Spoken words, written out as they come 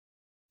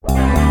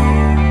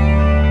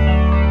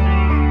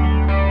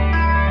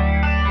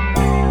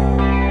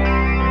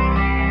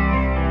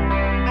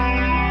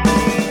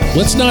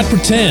Let's not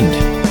pretend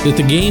that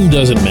the game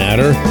doesn't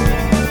matter.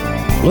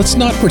 Let's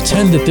not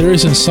pretend that there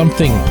isn't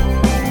something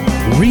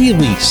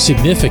really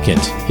significant,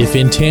 if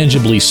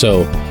intangibly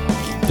so,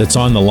 that's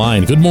on the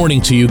line. Good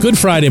morning to you. Good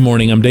Friday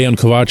morning. I'm Dejan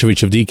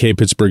Kovacevic of DK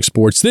Pittsburgh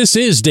Sports. This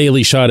is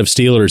Daily Shot of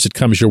Steelers. It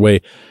comes your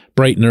way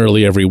bright and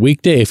early every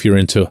weekday. If you're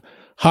into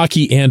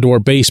hockey and or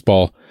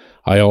baseball,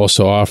 I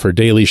also offer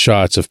daily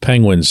shots of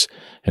Penguins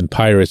and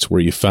Pirates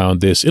where you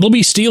found this. It'll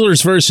be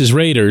Steelers versus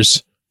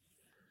Raiders.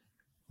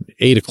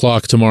 8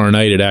 o'clock tomorrow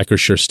night at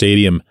Acrisure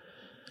Stadium.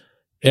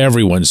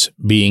 Everyone's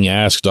being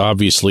asked,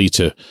 obviously,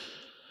 to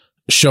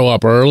show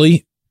up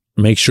early.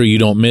 Make sure you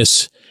don't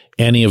miss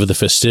any of the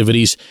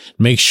festivities.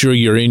 Make sure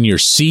you're in your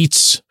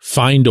seats.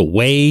 Find a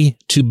way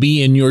to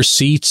be in your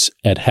seats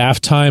at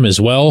halftime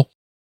as well.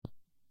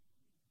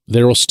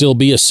 There will still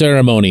be a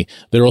ceremony.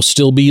 There will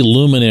still be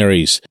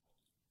luminaries.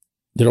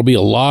 There will be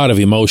a lot of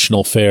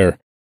emotional fare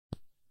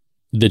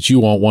that you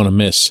won't want to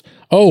miss.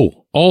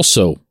 Oh,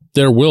 also,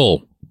 there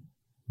will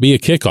be a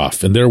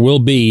kickoff, and there will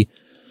be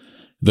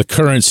the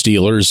current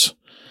Steelers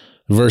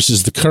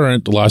versus the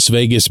current Las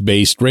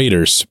Vegas-based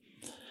Raiders.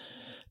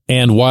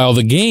 And while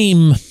the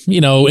game,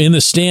 in the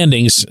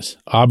standings,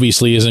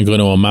 obviously isn't going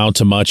to amount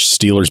to much,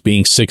 Steelers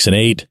being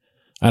 6-8,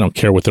 I don't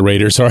care what the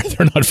Raiders are,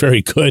 they're not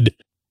very good.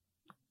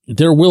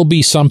 There will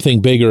be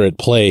something bigger at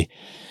play,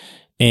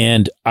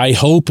 and I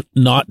hope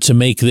not to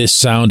make this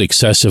sound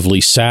excessively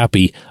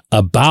sappy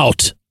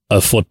about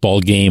a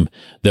football game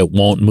that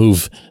won't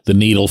move the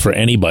needle for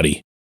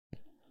anybody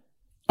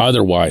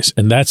otherwise,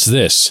 and that's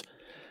this.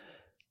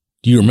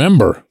 Do you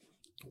remember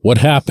what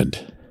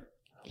happened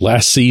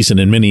last season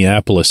in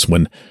Minneapolis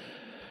when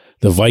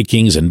the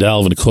Vikings and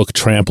Dalvin Cook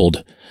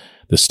trampled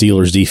the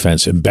Steelers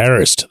defense,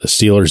 embarrassed the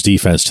Steelers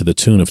defense to the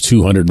tune of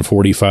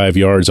 245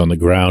 yards on the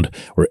ground,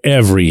 where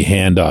every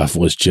handoff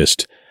was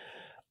just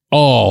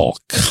all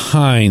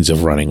kinds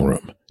of running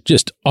room,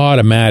 just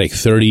automatic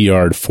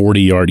 30-yard,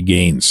 40-yard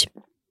gains?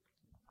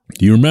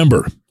 Do you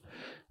remember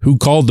who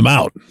called them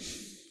out?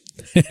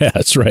 Yeah,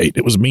 that's right.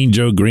 It was Mean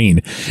Joe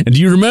Green. And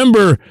do you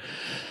remember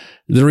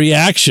the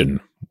reaction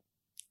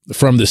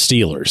from the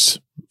Steelers?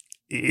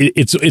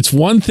 It's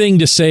one thing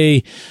to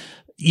say,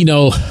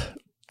 on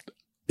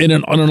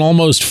an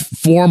almost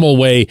formal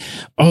way,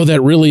 oh,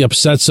 that really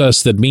upsets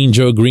us that Mean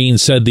Joe Green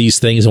said these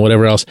things and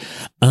whatever else.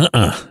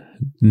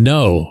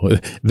 No,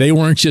 they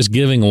weren't just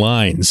giving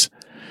lines.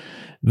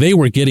 They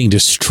were getting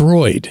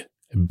destroyed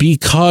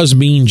because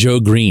Mean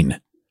Joe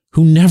Green,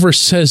 who never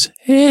says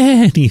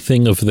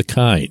anything of the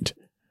kind,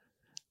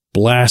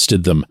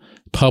 blasted them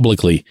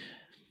publicly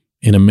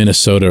in a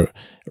Minnesota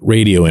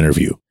radio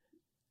interview.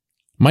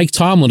 Mike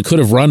Tomlin could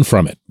have run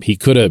from it. He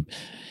could have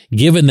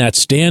given that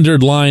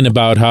standard line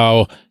about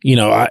how,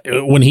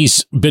 when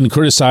he's been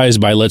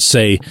criticized by, let's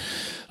say,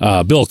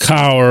 Bill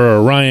Cowher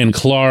or Ryan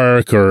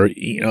Clark or,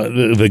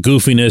 the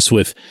goofiness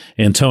with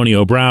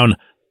Antonio Brown,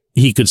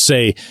 he could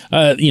say,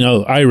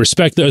 I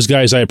respect those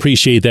guys. I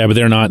appreciate that, but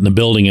they're not in the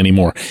building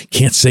anymore.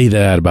 Can't say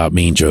that about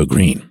Mean Joe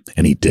Green.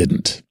 And he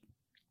didn't.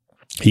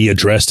 He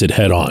addressed it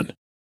head on.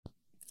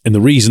 And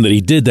the reason that he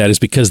did that is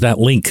because that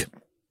link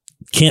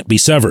can't be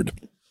severed.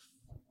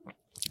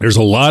 There's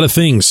a lot of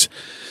things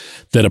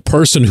that a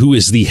person who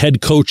is the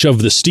head coach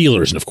of the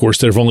Steelers, and of course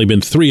there have only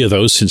been 3 of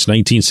those since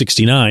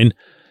 1969,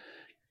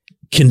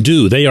 can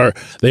do. They are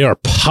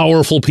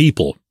powerful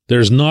people.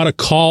 There's not a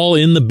call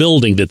in the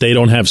building that they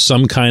don't have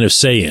some kind of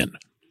say in.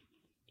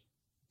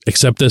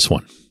 Except this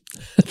one.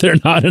 They're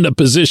not in a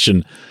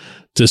position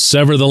to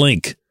sever the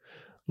link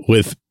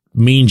with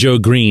Mean Joe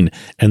Green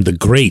and the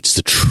greats,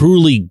 the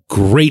truly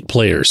great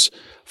players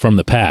from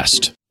the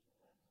past.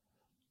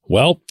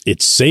 Well,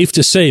 it's safe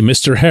to say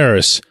Mr.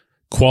 Harris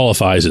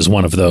qualifies as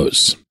one of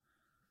those.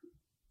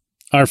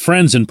 Our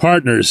friends and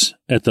partners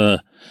at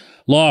the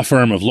law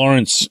firm of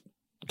Lawrence,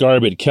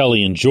 Garbutt,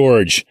 Kelly, and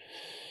George,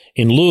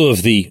 in lieu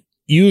of the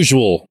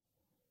usual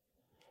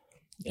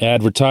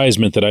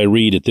advertisement that I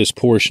read at this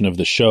portion of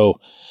the show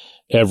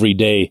every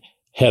day,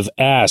 have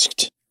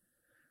asked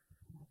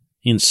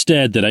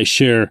instead that I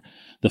share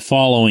the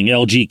following.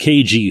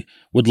 LGKG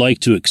would like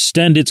to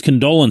extend its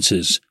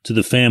condolences to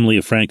the family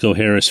of Franco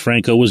Harris.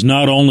 Franco was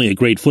not only a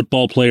great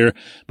football player,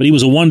 but he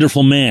was a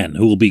wonderful man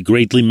who will be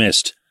greatly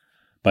missed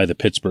by the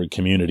Pittsburgh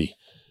community.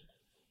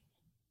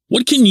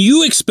 What can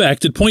you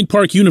expect at Point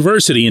Park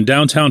University in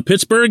downtown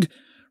Pittsburgh?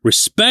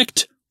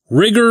 Respect,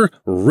 rigor,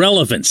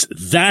 relevance.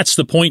 That's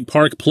the Point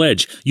Park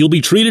Pledge. You'll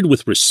be treated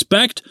with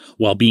respect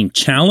while being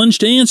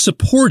challenged and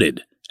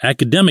supported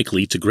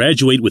academically to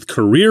graduate with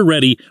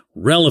career-ready,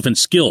 relevant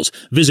skills.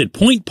 Visit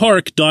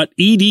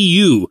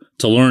pointpark.edu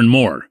to learn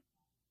more.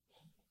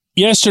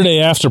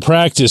 Yesterday after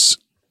practice,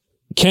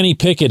 Kenny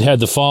Pickett had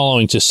the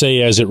following to say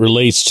as it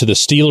relates to the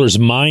Steelers'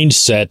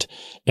 mindset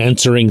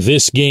entering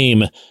this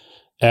game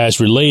as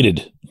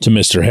related to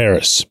Mr.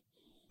 Harris.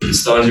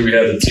 Stungy, we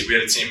had a team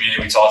meeting.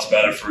 We talked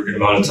about it for a good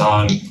amount of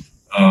time.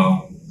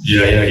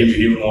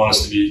 He would want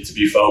us to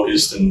be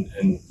focused and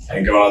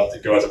go out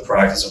to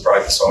practice and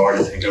practice hard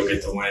and go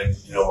get the win,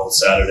 on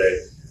Saturday.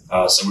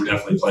 So we're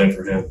definitely playing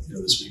for him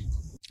this week.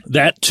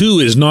 that too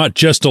is not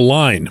just a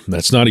line.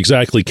 That's not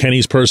exactly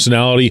Kenny's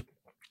personality.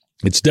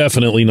 It's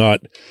definitely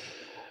not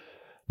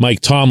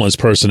Mike Tomlin's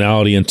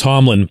personality. And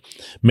Tomlin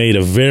made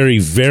a very,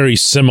 very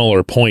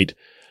similar point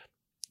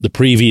the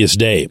previous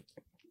day,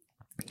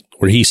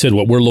 where he said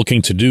what we're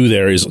looking to do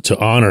there is to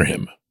honor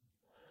him.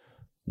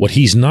 What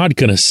he's not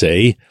going to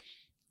say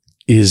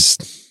is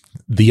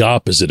the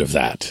opposite of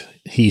that.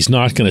 He's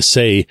not going to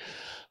say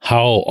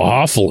how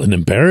awful and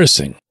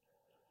embarrassing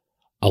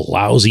a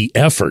lousy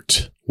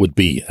effort would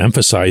be,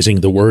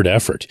 emphasizing the word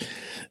effort.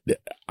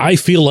 I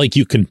feel like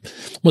you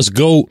must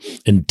go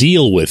and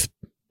deal with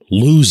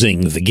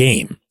losing the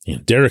game. You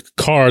know, Derek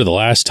Carr, the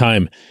last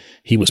time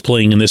he was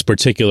playing in this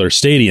particular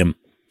stadium,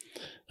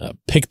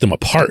 picked them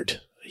apart.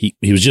 He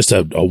was just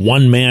a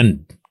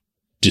one-man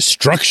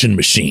destruction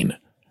machine.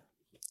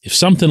 If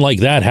something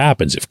like that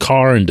happens, if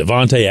Carr and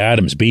Davante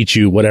Adams beat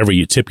you, whatever,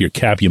 you tip your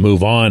cap, you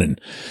move on,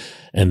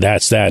 and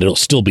that's that. It'll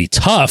still be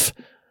tough,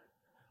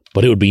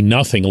 but it would be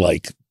nothing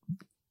like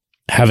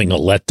having a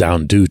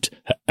letdown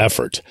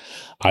effort.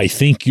 I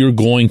think you're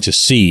going to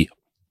see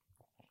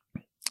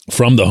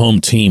from the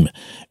home team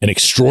an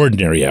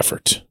extraordinary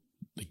effort.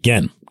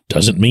 Again,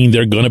 doesn't mean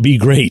they're going to be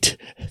great.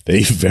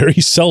 They've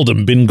very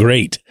seldom been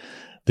great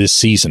this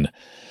season.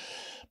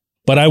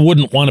 But I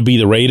wouldn't want to be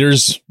the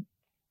Raiders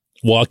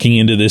walking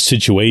into this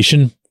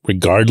situation,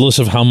 regardless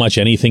of how much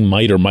anything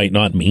might or might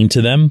not mean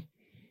to them.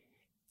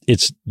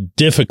 It's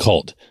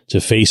difficult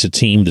to face a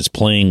team that's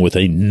playing with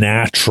a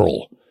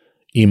natural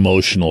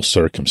emotional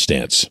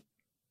circumstance.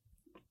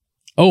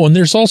 Oh, and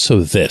there's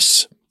also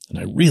this, and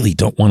I really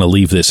don't want to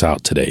leave this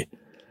out today.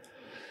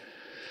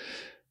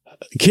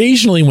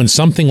 Occasionally when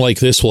something like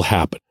this will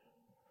happen,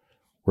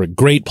 where a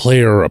great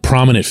player or a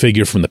prominent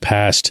figure from the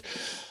past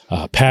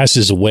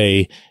passes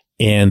away,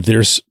 and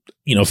there's,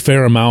 a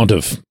fair amount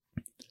of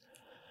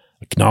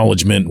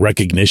acknowledgement,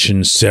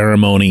 recognition,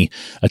 ceremony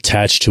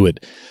attached to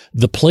it,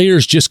 the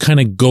players just kind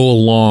of go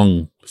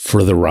along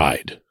for the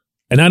ride.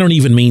 And I don't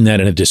even mean that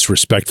in a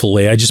disrespectful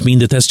way. I just mean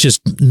that that's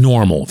just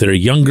normal. They're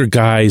younger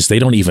guys. They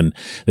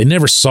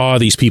never saw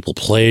these people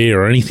play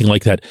or anything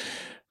like that.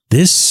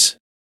 This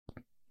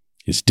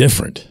is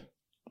different.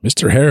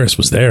 Mr. Harris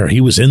was there. He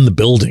was in the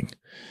building.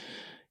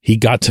 He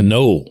got to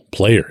know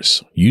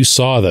players. You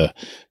saw the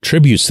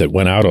tributes that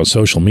went out on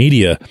social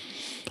media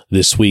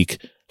this week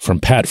from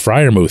Pat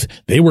Freiermuth.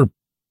 They were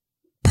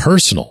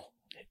personal.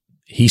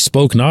 He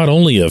spoke not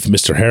only of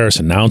Mr. Harris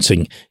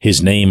announcing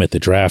his name at the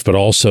draft, but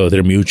also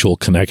their mutual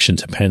connection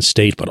to Penn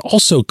State, but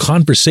also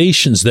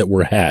conversations that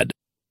were had.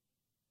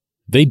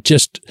 They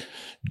just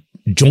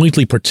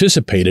jointly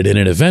participated in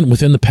an event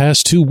within the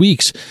past 2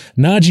 weeks.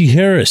 Najee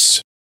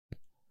Harris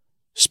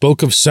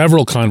spoke of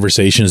several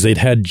conversations they'd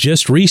had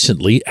just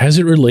recently as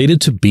it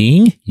related to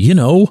being,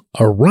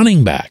 a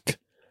running back.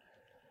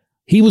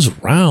 He was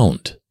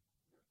around.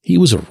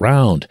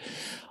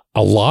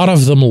 A lot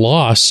of them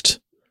lost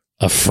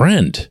a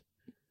friend.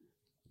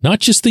 Not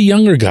just the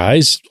younger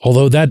guys,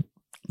 although that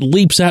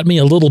leaps at me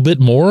a little bit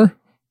more.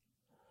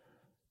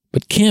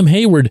 But Cam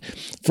Hayward,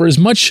 for as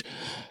much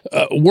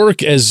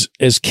work as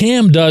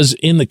Cam does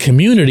in the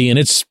community, and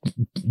it's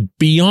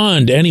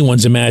beyond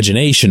anyone's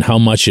imagination how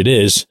much it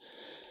is,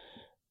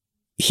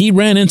 he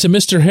ran into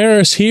Mr.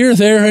 Harris here,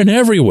 there, and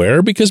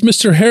everywhere because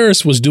Mr.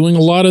 Harris was doing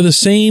a lot of the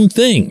same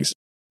things.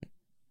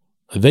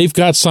 They've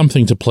got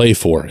something to play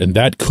for, and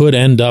that could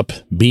end up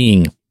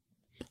being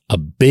a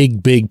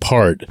big, big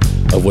part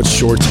of what's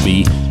sure to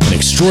be an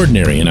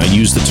extraordinary, and I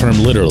use the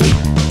term literally,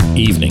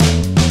 evening.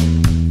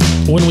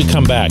 When we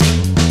come back,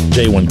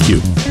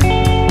 J1Q.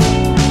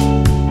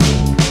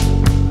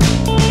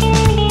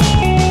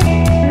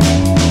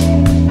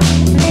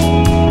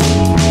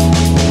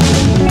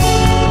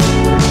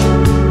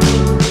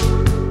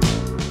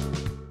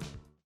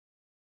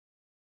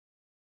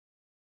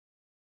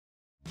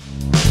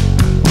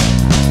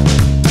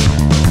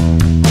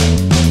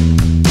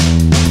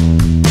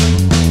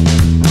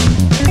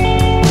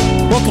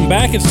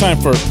 Back. It's time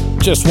for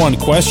Just One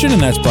Question,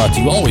 and that's brought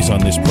to you always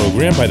on this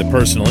program by the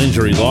personal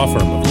injury law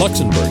firm of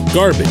Luxembourg,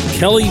 Garvin,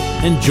 Kelly,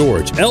 and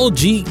George,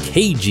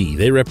 LGKG.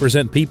 They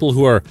represent people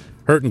who are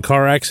hurt in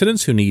car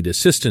accidents, who need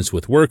assistance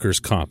with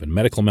workers' comp and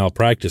medical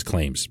malpractice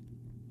claims.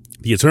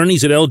 The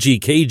attorneys at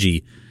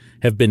LGKG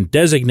have been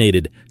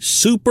designated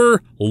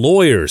super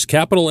lawyers,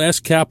 capital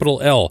S,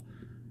 capital L,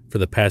 for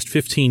the past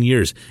 15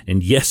 years.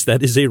 And yes,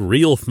 that is a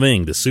real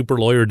thing. The super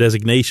lawyer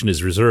designation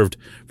is reserved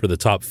for the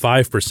top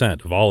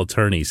 5% of all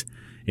attorneys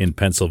in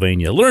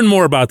Pennsylvania. Learn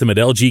more about them at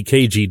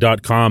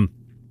lgkg.com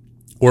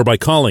or by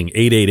calling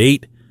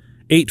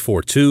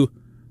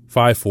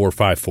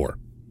 888-842-5454.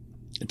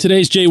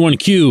 Today's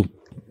J1Q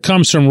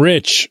comes from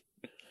Rich,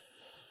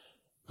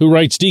 who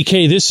writes,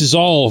 DK, this is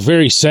all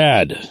very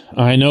sad.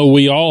 I know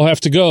we all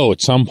have to go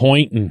at some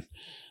point and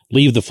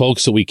leave the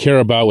folks that we care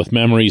about with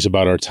memories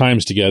about our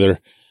times together.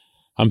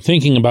 I'm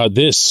thinking about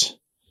this,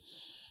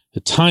 the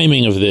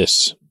timing of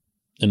this,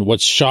 and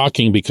what's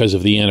shocking because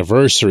of the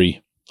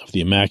anniversary of the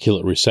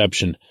Immaculate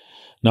Reception.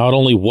 Not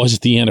only was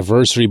it the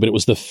anniversary, but it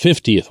was the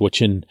 50th, which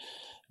in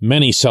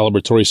many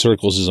celebratory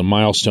circles is a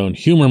milestone.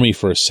 Humor me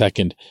for a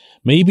second.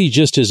 Maybe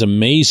just as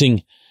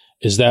amazing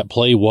as that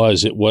play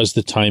was, it was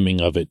the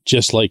timing of it.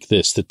 Just like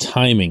this, the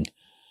timing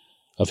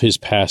of his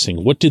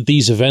passing. What did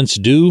these events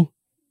do?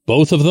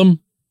 Both of them?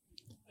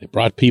 They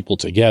brought people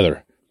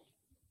together.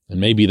 And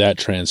maybe that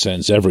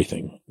transcends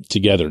everything.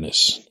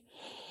 Togetherness.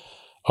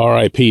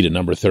 R.I.P. to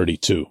number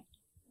 32.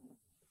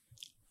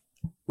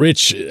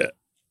 Rich,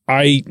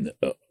 I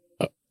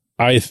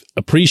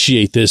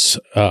appreciate this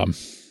a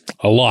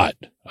lot.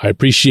 I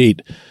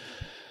appreciate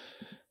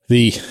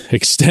the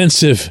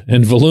extensive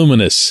and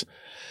voluminous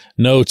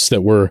notes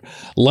that were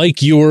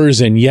like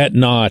yours and yet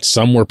not.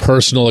 Some were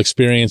personal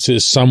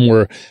experiences. Some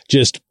were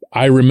just,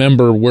 I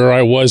remember where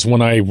I was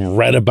when I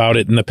read about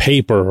it in the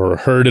paper or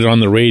heard it on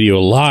the radio. A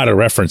lot of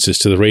references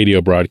to the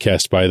radio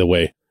broadcast, by the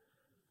way.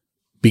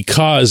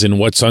 Because in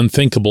what's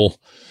unthinkable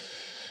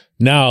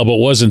now but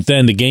wasn't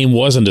then, the game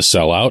wasn't a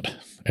sellout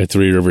at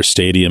Three Rivers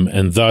Stadium,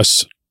 and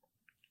thus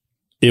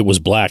it was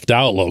blacked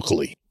out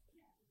locally.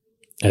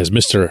 As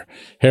Mr.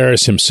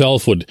 Harris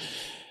himself would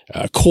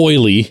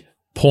coyly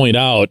point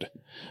out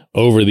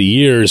over the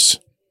years,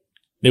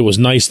 it was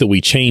nice that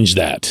we changed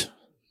that,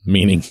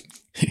 meaning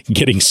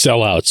getting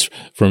sellouts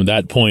from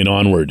that point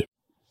onward.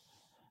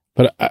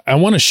 But I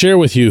want to share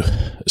with you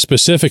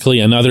specifically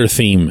another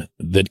theme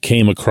that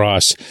came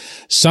across,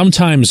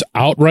 sometimes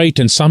outright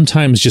and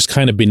sometimes just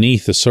kind of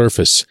beneath the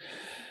surface.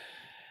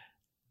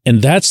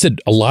 And that's that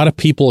a lot of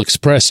people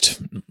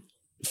expressed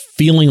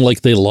feeling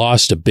like they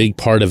lost a big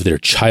part of their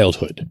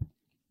childhood.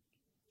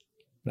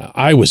 Now,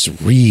 I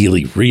was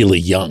really, really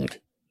young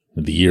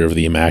the year of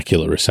the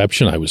Immaculate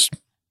Reception. I wasn't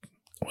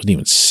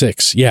even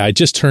 6. Yeah, I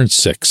just turned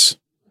 6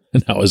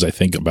 now as I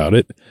think about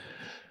it.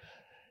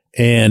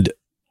 And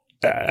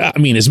I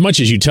mean, as much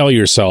as you tell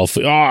yourself,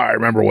 oh, I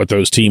remember what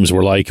those teams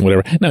were like and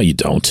whatever. No, you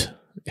don't.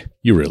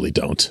 You really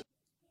don't.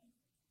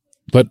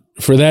 But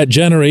for that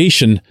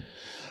generation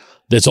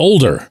that's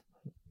older,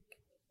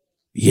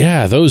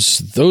 yeah,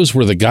 those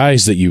were the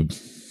guys that you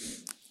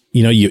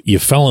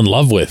fell in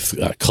love with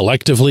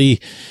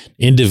collectively,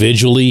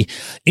 individually,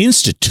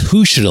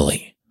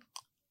 institutionally.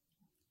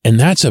 And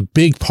that's a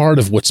big part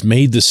of what's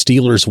made the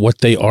Steelers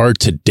what they are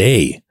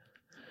today.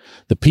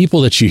 The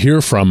people that you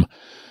hear from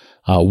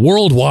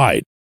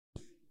worldwide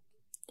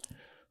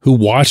who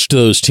watched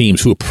those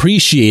teams, who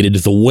appreciated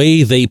the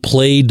way they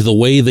played, the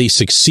way they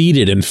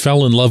succeeded, and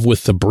fell in love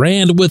with the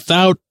brand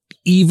without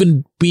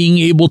even being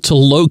able to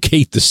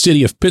locate the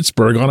city of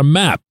Pittsburgh on a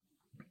map.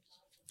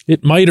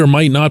 It might or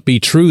might not be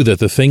true that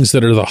the things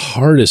that are the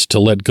hardest to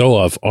let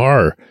go of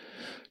are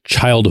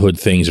childhood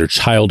things or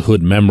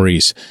childhood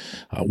memories.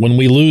 When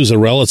we lose a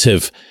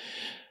relative,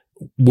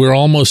 we're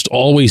almost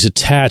always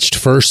attached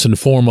first and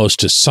foremost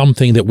to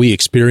something that we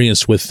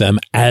experienced with them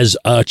as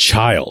a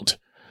child.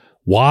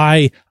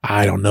 Why?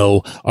 I don't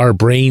know. Our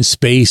brain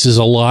space is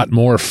a lot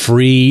more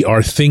free.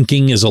 Our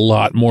thinking is a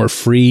lot more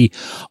free.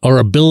 Our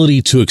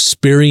ability to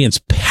experience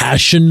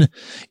passion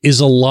is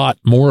a lot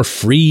more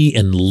free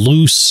and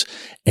loose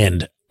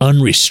and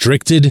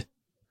unrestricted.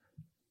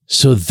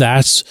 So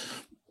that's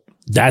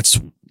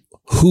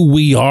who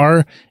we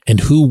are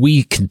and who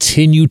we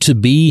continue to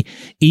be.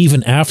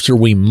 Even after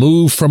we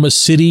move from a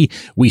city,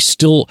 we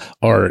still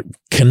are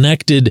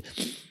connected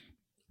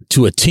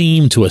to a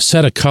team, to a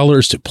set of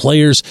colors, to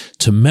players,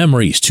 to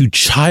memories, to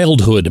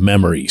childhood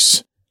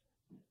memories.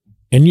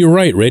 And you're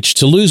right, Rich,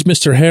 to lose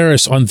Mr.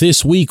 Harris on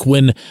this week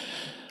when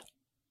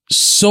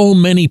so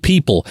many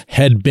people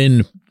had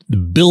been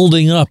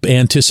building up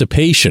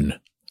anticipation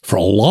for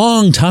a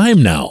long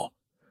time now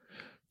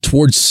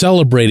towards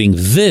celebrating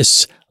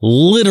this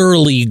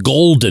literally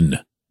golden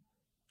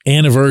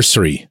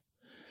anniversary.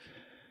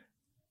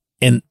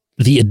 And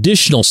the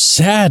additional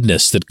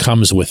sadness that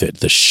comes with it,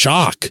 the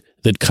shock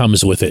that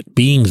comes with it,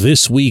 being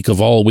this week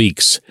of all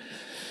weeks.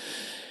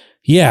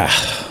 Yeah,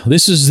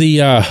 this was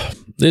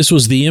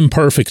the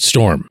imperfect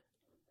storm.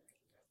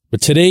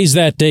 But today's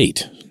that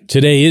date.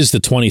 Today is the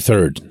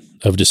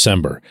 23rd of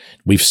December.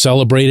 We've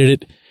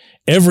celebrated it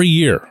every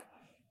year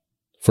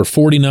for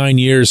 49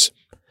 years.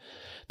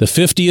 The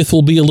 50th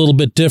will be a little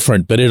bit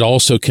different, but it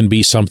also can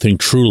be something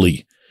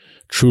truly,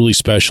 truly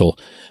special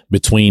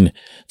between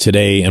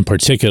today and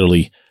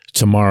particularly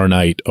tomorrow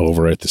night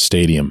over at the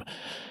stadium.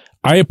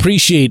 I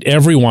appreciate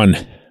everyone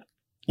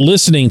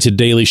listening to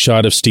Daily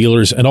Shot of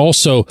Steelers, and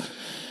also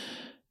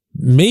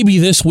maybe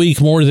this week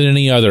more than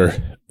any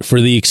other for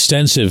the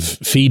extensive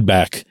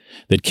feedback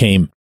that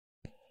came.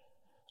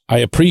 I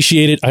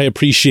appreciate it. I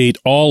appreciate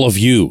all of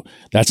you.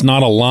 That's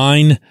not a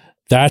line.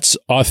 That's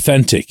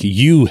authentic.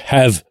 You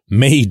have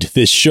made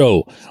this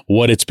show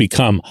what it's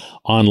become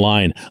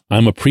online.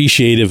 I'm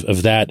appreciative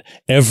of that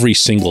every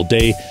single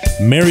day.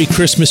 Merry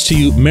Christmas to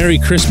you. Merry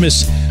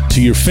Christmas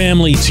to your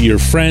family, to your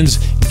friends.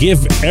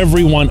 Give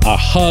everyone a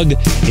hug.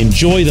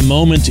 Enjoy the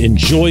moment.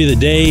 Enjoy the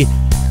day.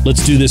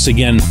 Let's do this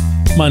again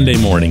Monday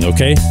morning,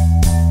 okay?